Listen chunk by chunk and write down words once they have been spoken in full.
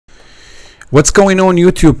What's going on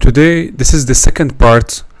YouTube today? This is the second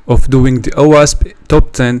part of doing the OWASP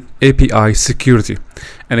top 10 API security.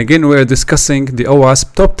 And again, we're discussing the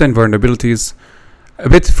OWASP top 10 vulnerabilities a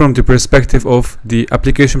bit from the perspective of the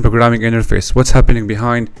application programming interface, what's happening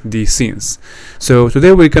behind the scenes. So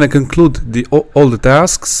today we're going to conclude all the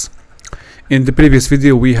tasks. In the previous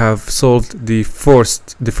video we have solved the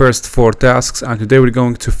first 4 tasks, and today we're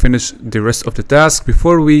going to finish the rest of the tasks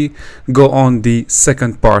before we go on the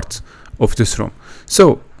second part of this room.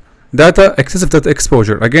 So excessive data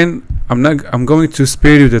exposure. Again, I'm going to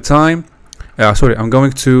spare you the time. I'm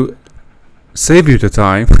going to save you the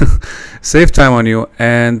time, save time on you,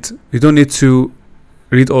 and you don't need to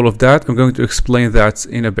read all of that. I'm going to explain that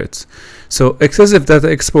in a bit. So excessive data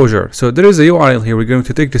exposure. So there is a URL here. We're going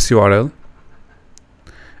to take this URL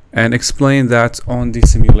and explain that on the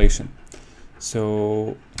simulation.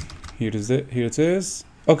 So here it is.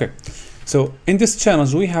 Okay. So in this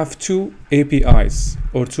challenge we have 2 APIs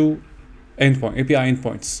or 2 API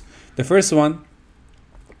endpoints. The first one,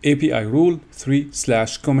 API rule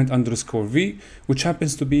 3/comment_v, which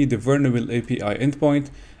happens to be the vulnerable API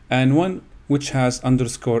endpoint, and one which has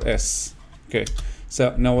 _s. Okay,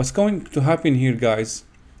 so now what's going to happen here, guys?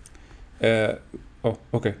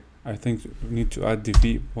 Okay, I think we need to add the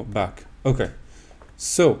v back. Okay,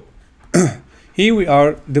 so here we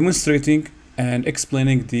are demonstrating and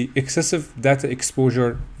explaining the excessive data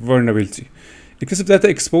exposure vulnerability. Excessive data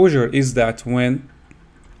exposure is that when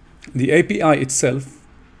the API itself,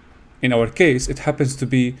 in our case, it happens to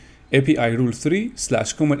be API rule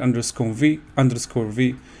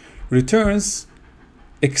 3/comment_v, returns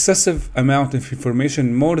excessive amount of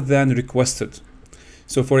information more than requested.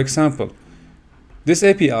 So for example, this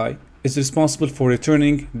API is responsible for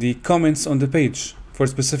returning the comments on the page for a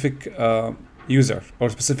specific user or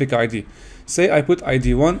specific ID. Say I put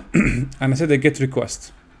ID 1 and I said I get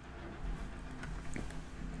request.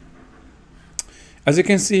 As you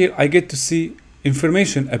can see here, I get to see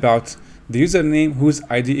information about the username whose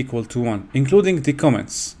ID equal to 1, including the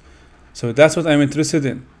comments. So that's what I'm interested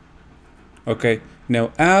in. Okay,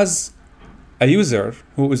 now as a user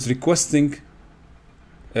who is requesting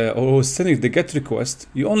or who is sending the GET request,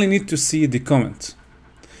 you only need to see the comment.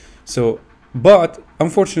 So, but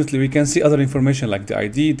unfortunately we can see other information like the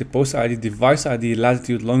ID, the post ID, device ID,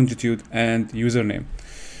 latitude, longitude, and username.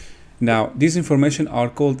 Now, these information are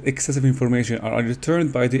called excessive information, are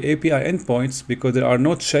returned by the API endpoints because there are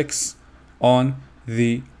no checks on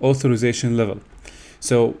the authorization level.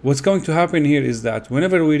 So what's going to happen here is that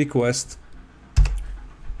whenever we request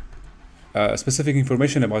specific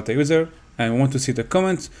information about the user and we want to see the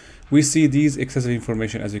comments, we see these excessive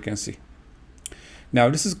information, as you can see. Now,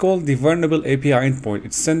 this is called the vulnerable API endpoint.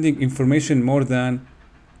 It's sending information more than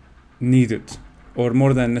needed or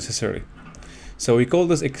more than necessary. So we call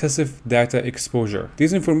this excessive data exposure.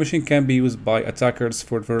 This information can be used by attackers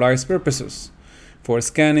for various purposes, for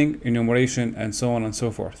scanning, enumeration, and so on and so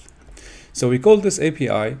forth. So we call this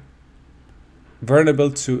API vulnerable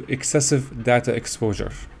to excessive data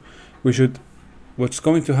exposure. What's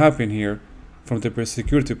going to happen here from the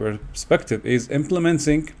security perspective is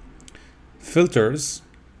implementing filters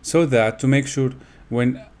so that to make sure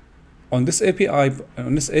when on this API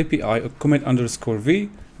comment_v,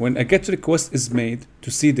 when a GET request is made to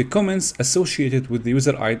see the comments associated with the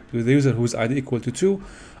user whose ID equal to 2,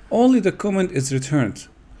 only the comment is returned.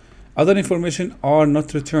 Other information are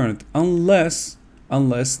not returned unless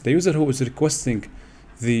the user who is requesting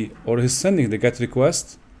or is sending the GET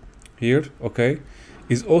request here, okay,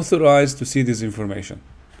 is authorized to see this information.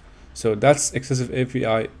 So that's excessive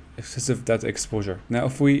data exposure. Now,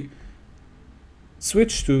 if we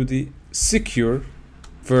switch to the secure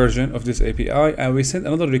version of this API and we send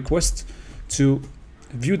another request to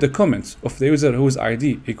view the comments of the user whose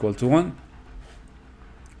ID equal to 1,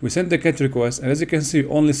 we send the GET request, and as you can see, we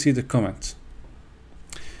only see the comment.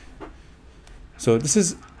 So this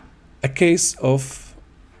is a case of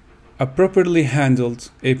a properly handled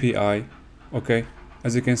API. Okay,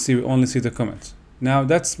 as you can see, we only see the comment. Now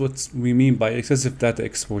that's what we mean by excessive data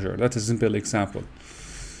exposure. That's a simple example.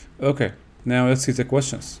 Okay, now let's see the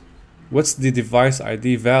questions. What's the device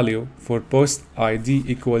ID value for post ID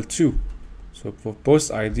equal to? So for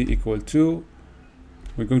post ID equal to,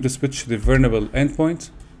 we're going to switch to the vulnerable endpoint.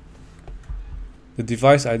 The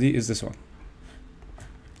device ID is this one.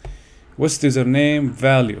 What's the username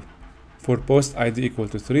value for post ID equal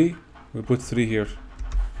to 3? We put 3 here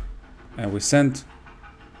and we send.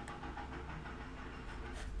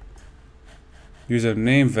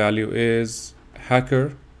 Username value is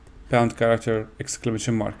hacker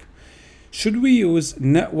 $! Should we use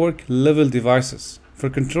network level devices for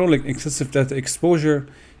controlling excessive data exposure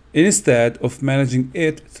instead of managing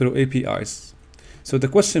it through APIs. So the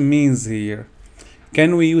question means here,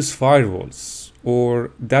 can we use firewalls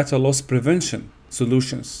or data loss prevention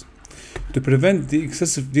solutions to prevent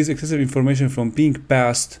these excessive information from being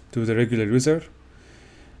passed to the regular user?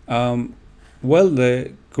 Well,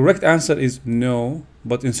 the correct answer is no,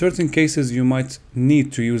 but in certain cases you might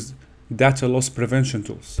need to use data loss prevention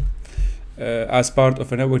tools as part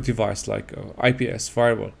of a network device like IPS,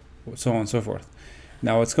 firewall, so on and so forth.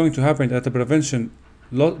 Now what's going to happen, data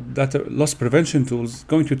loss prevention tools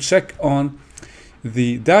going to check on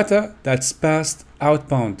the data that's passed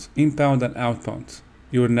outbound, inbound and outbound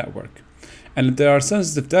your network. And if there are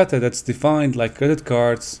sensitive data that's defined like credit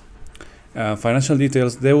cards, financial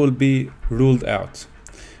details, they will be ruled out.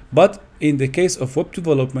 But in the case of web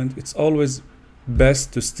development, it's always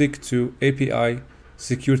best to stick to API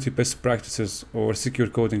security best practices or secure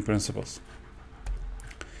coding principles.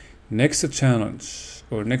 Next challenge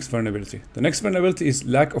or next vulnerability. The next vulnerability is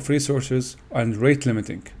lack of resources and rate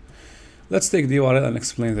limiting. Let's take the URL and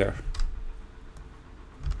explain there.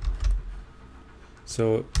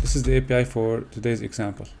 So this is the API for today's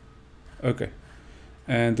example. Okay.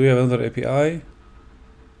 And we have another API.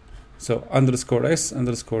 So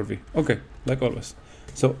 _s_v. Okay, like always.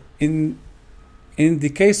 So in the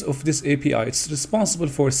case of this API, it's responsible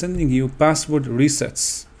for sending you password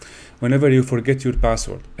resets whenever you forget your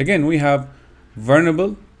password. Again, we have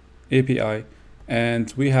vulnerable API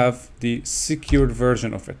and we have the secured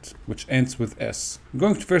version of it, which ends with S. I'm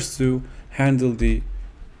going to first to handle the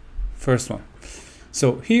first one.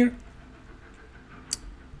 So here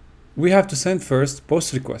we have to send first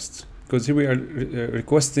post request, because here we are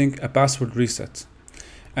requesting a password reset.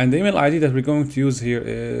 And the email ID that we're going to use here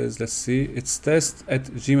is, let's see, it's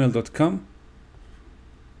test@gmail.com.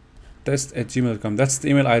 Test@gmail.com. That's the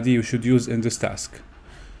email ID you should use in this task.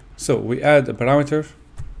 So we add a parameter,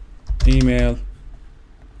 email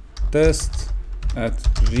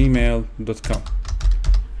test@gmail.com.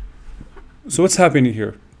 So what's happening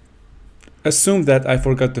here? Assume that I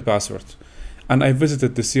forgot the password and I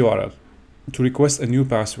visited this URL to request a new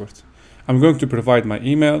password. I'm going to provide my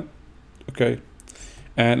email, okay,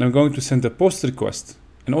 and I'm going to send a post request.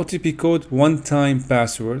 An OTP code, one-time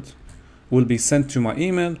password, will be sent to my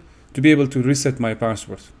email to be able to reset my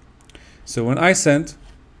password. So when I send,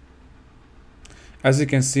 as you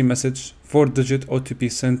can see, message 4-digit OTP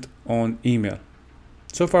sent on email.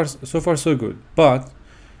 So far so good. But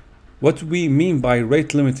what we mean by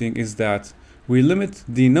rate limiting is that we limit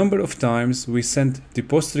the number of times we send the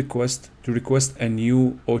post request to request a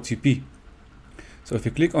new OTP. So if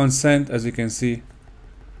you click on send, as you can see,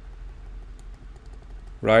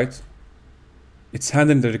 right, it's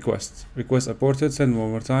handling the request. Request aborted, send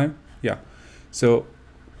one more time. Yeah. So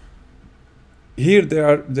here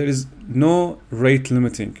there is no rate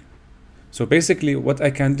limiting. So basically what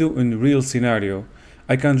I can do in real scenario,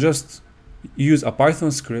 I can just use a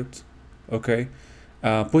Python script, okay,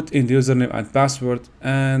 put in the username and password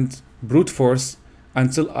and brute force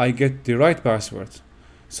until I get the right password.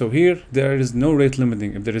 So here there is no rate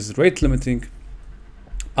limiting. If there is rate limiting,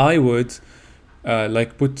 I would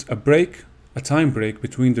like put a time break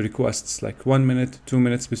between the requests, like 1 minute, 2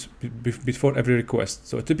 minutes before every request.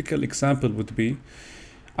 So a typical example would be,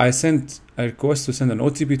 I sent a request to send an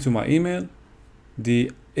OTP to my email.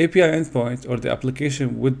 The API endpoint or the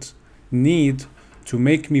application would need to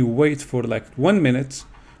make me wait for like 1 minute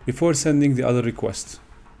before sending the other request.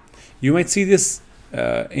 You might see this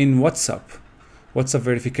in WhatsApp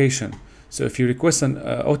verification. So if you request an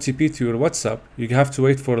OTP to your WhatsApp, you have to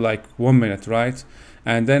wait for like 1 minute, right?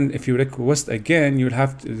 And then if you request again, you'll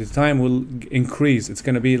have to, the time will increase. It's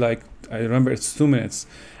going to be like, I remember it's 2 minutes.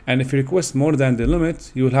 And if you request more than the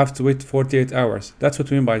limit, you will have to wait 48 hours. That's what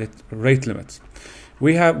we mean by the rate limit.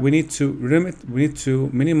 We need to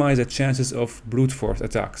minimize the chances of brute force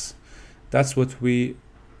attacks. Why we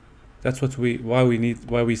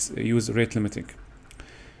use rate limiting.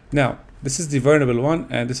 Now, this is the vulnerable one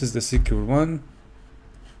and this is the secure one.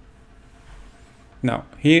 Now,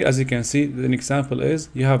 here as you can see, an example is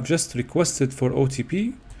you have just requested for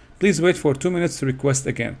OTP. Please wait for 2 minutes to request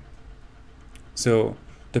again. So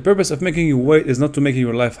the purpose of making you wait is not to make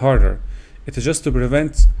your life harder. It is just to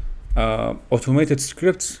prevent automated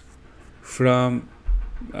scripts from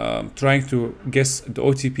trying to guess the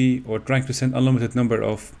OTP or trying to send unlimited number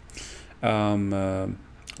of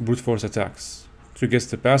brute force attacks to guess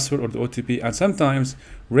the password or the OTP. And sometimes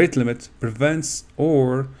rate limit prevents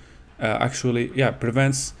or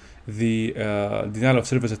prevents the denial of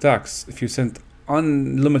service attacks. If you send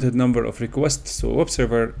unlimited number of requests to a web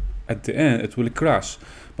server, at the end it will crash.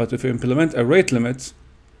 But if you implement a rate limit,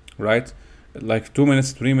 right, like 2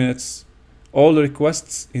 minutes, 3 minutes, all the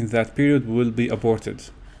requests in that period will be aborted.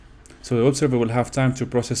 So the web server will have time to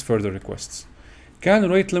process further requests. Can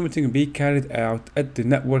rate limiting be carried out at the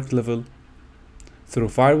network level through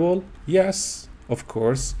firewall? Yes, of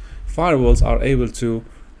course. Firewalls are able to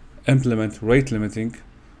implement rate limiting,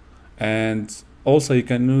 and also you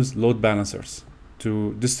can use load balancers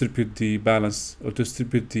to distribute the balance or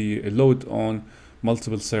distribute the load on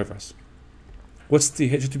multiple servers. What's the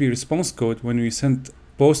HTTP response code when we send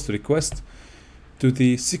post request to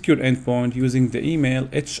the secure endpoint using the email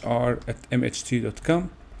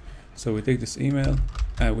hr@mht.com? So we take this email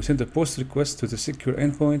and we send a post request to the secure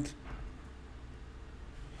endpoint.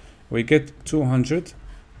 We get 200.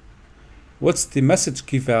 What's the message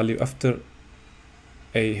key value after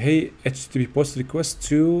a hey HTTP post request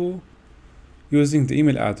to using the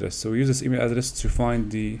email address? So we use this email address to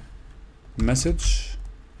find the message.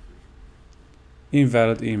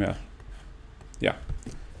 Invalid email. Yeah.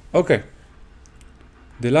 Okay.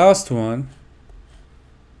 The last one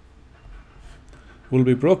will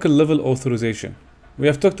be broken level authorization. We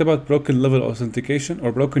have talked about broken level authentication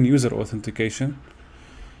or broken user authentication.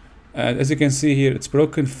 And as you can see here, it's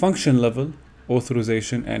broken function level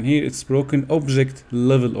authorization, and here it's broken object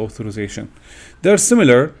level authorization. They're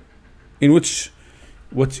similar, in which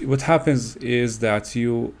what happens is that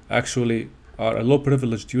you actually are a low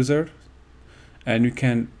privileged user and you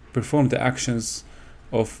can perform the actions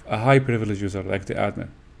of a high privileged user like the admin.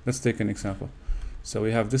 Let's take an example. So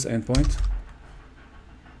we have this endpoint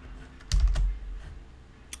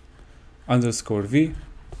 _v,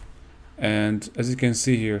 and as you can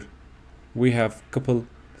see here, we have a couple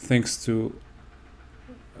things to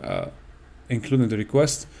include in the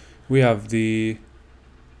request. We have the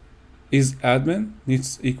isAdmin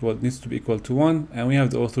needs to be equal to 1, and we have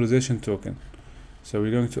the authorization token. So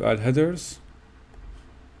we're going to add headers,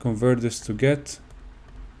 convert this to get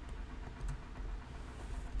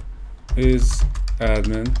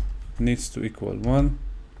isAdmin needs to equal 1,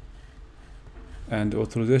 and the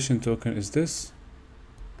authorization token is this.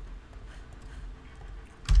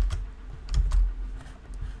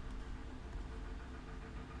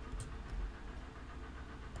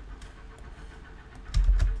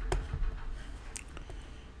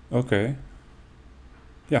 Okay,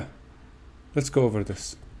 yeah, let's go over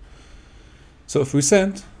this. So if we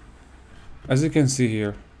send, as you can see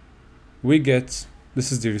here, we get,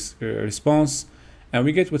 this is the response, and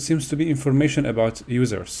we get what seems to be information about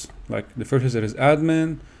users. Like the first user is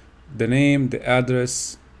admin, the name, the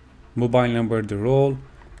address, mobile number, the role,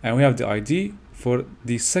 and we have the ID for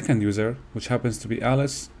the second user, which happens to be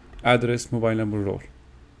Alice, address, mobile number, role.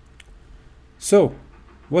 So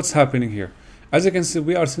what's happening here? As you can see,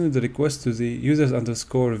 we are sending the request to the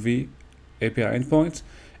users_v API endpoint,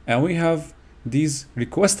 and we have these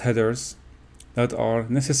request headers that are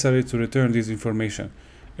necessary to return this information.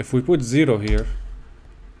 If we put 0 here,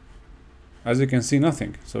 as you can see,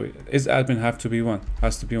 nothing. So isAdmin has to be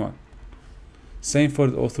 1. Same for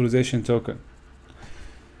the authorization token.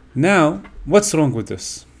 Now, what's wrong with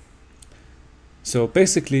this? So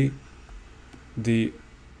basically, the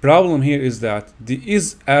problem here is that the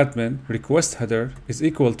isAdmin request header is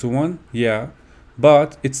equal to 1, yeah,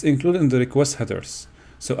 but it's included in the request headers.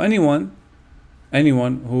 So anyone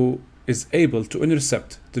who is able to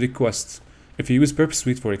intercept the request, if you use Purpose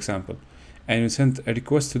Suite, for example, and you send a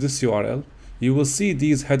request to this URL, you will see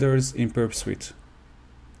these headers in Purpose Suite,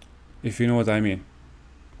 if you know what I mean.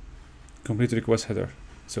 Complete request header.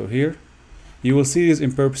 So here, you will see this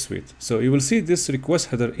in Purpose Suite. So you will see this request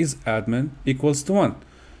header isAdmin equals to 1.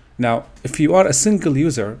 Now, if you are a single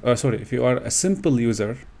user, if you are a simple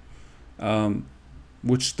user,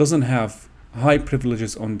 which doesn't have high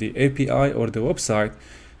privileges on the API or the website,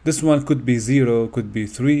 this one could be 0, could be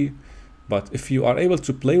 3. But if you are able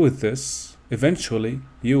to play with this, eventually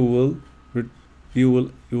you will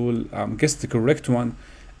guess the correct one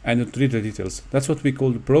and not read the details. That's what we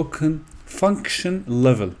call broken function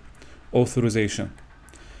level authorization.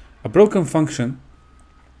 A broken function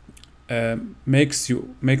makes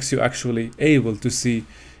you actually able to see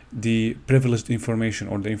the privileged information,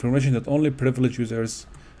 or the information that only privileged users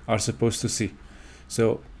are supposed to see.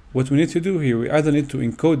 So what we need to do here, we either need to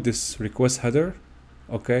encode this request header,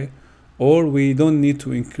 okay, or we don't need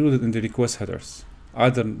to include it in the request headers.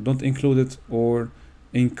 Either don't include it or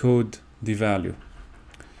encode the value.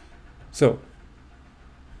 So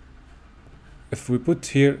if we put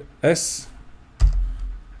here S,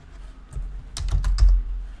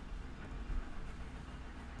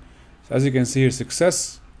 as you can see here,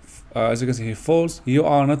 success, as you can see here, false, you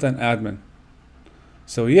are not an admin.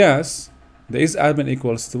 So yes, the isAdmin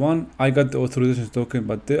equals to 1, I got the authorization token,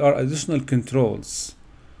 but there are additional controls,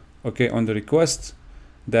 okay, on the request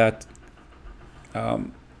that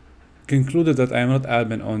concluded that I am not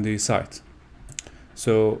admin on the site.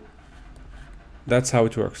 So that's how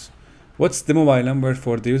it works. What's the mobile number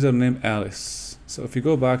for the username Alice? So if you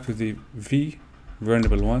go back to the v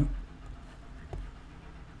vulnerable one,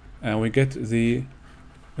 and we get the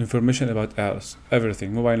information about Alice,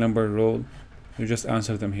 everything, mobile number, role, you just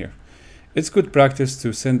answer them here. It's good practice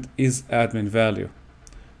to send isAdmin value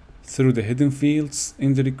through the hidden fields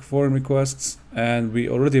in the form requests, and we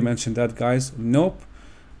already mentioned that, guys. Nope,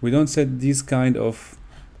 we don't set these kind of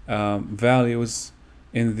values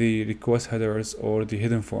in the request headers or the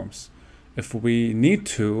hidden forms. If we need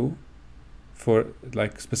to, for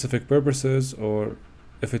like specific purposes, or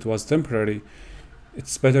if it was temporary,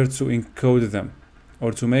 it's better to encode them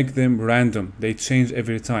or to make them random. They change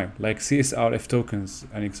every time, like CSRF tokens,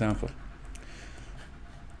 an example.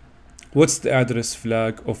 What's the address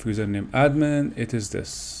flag of username admin? It is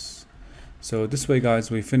this. So this way,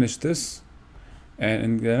 guys, we finish this, and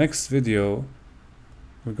in the next video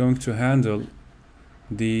we're going to handle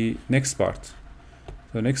the next part.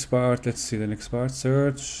 So next part, let's see the next part.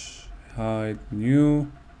 Search, hide,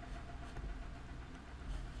 new.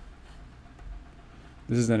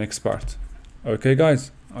 This is the next part. Okay,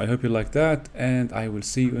 guys, I hope you like that, and I will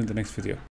see you in the next video.